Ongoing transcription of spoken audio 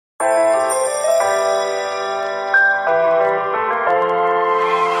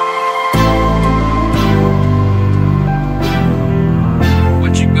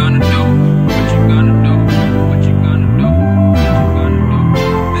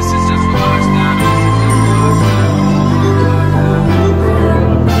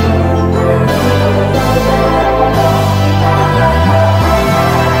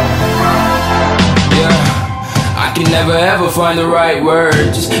find the right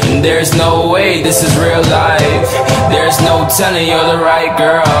words, and there's no way this is real life. There's no telling you're the right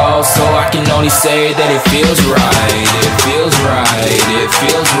girl, so I can only say that it feels right. It feels right, it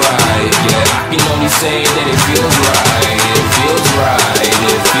feels right. Yeah, I can only say that it feels right. It feels right,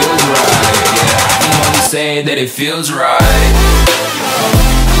 it feels right. Yeah, I can only say that it feels right.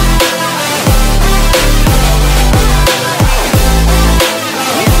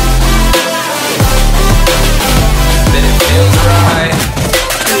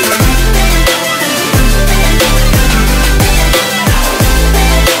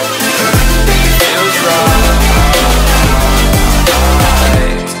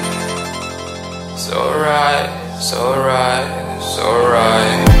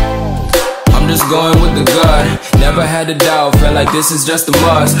 I'm just going with the gut, never had a doubt, felt like this is just a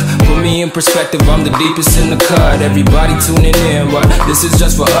must. Put me in perspective, I'm the deepest in the cut. Everybody tuning in, but this is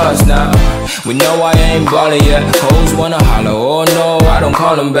just for us now. We know I ain't ballin' yet, hoes wanna holler, oh no, I don't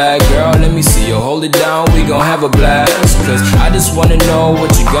call them back. Girl, let me see you hold it down, we gon' have a blast. Cause I just wanna know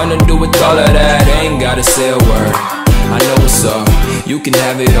what you gonna do with all of that. Ain't gotta say a word, I know what's up, you can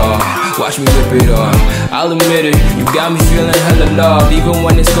have it all. Watch me rip it off, I'll admit it, you got me feeling hella love. Even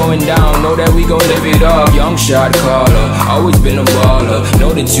when it's going down, know that we gon' live it up. Young shot caller, always been a baller.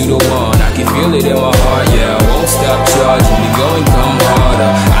 Know that you the one, I can feel it in my heart. Yeah, I won't stop charging, we go and come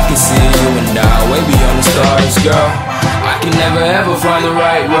harder. I can see you and I, way beyond the stars, girl. I can never ever find the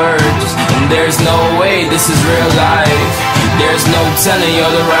right words, and there's no way this is real life. There's no telling you're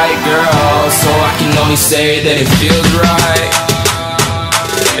the right girl, so I can only say that it feels right.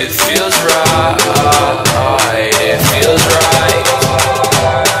 It feels right.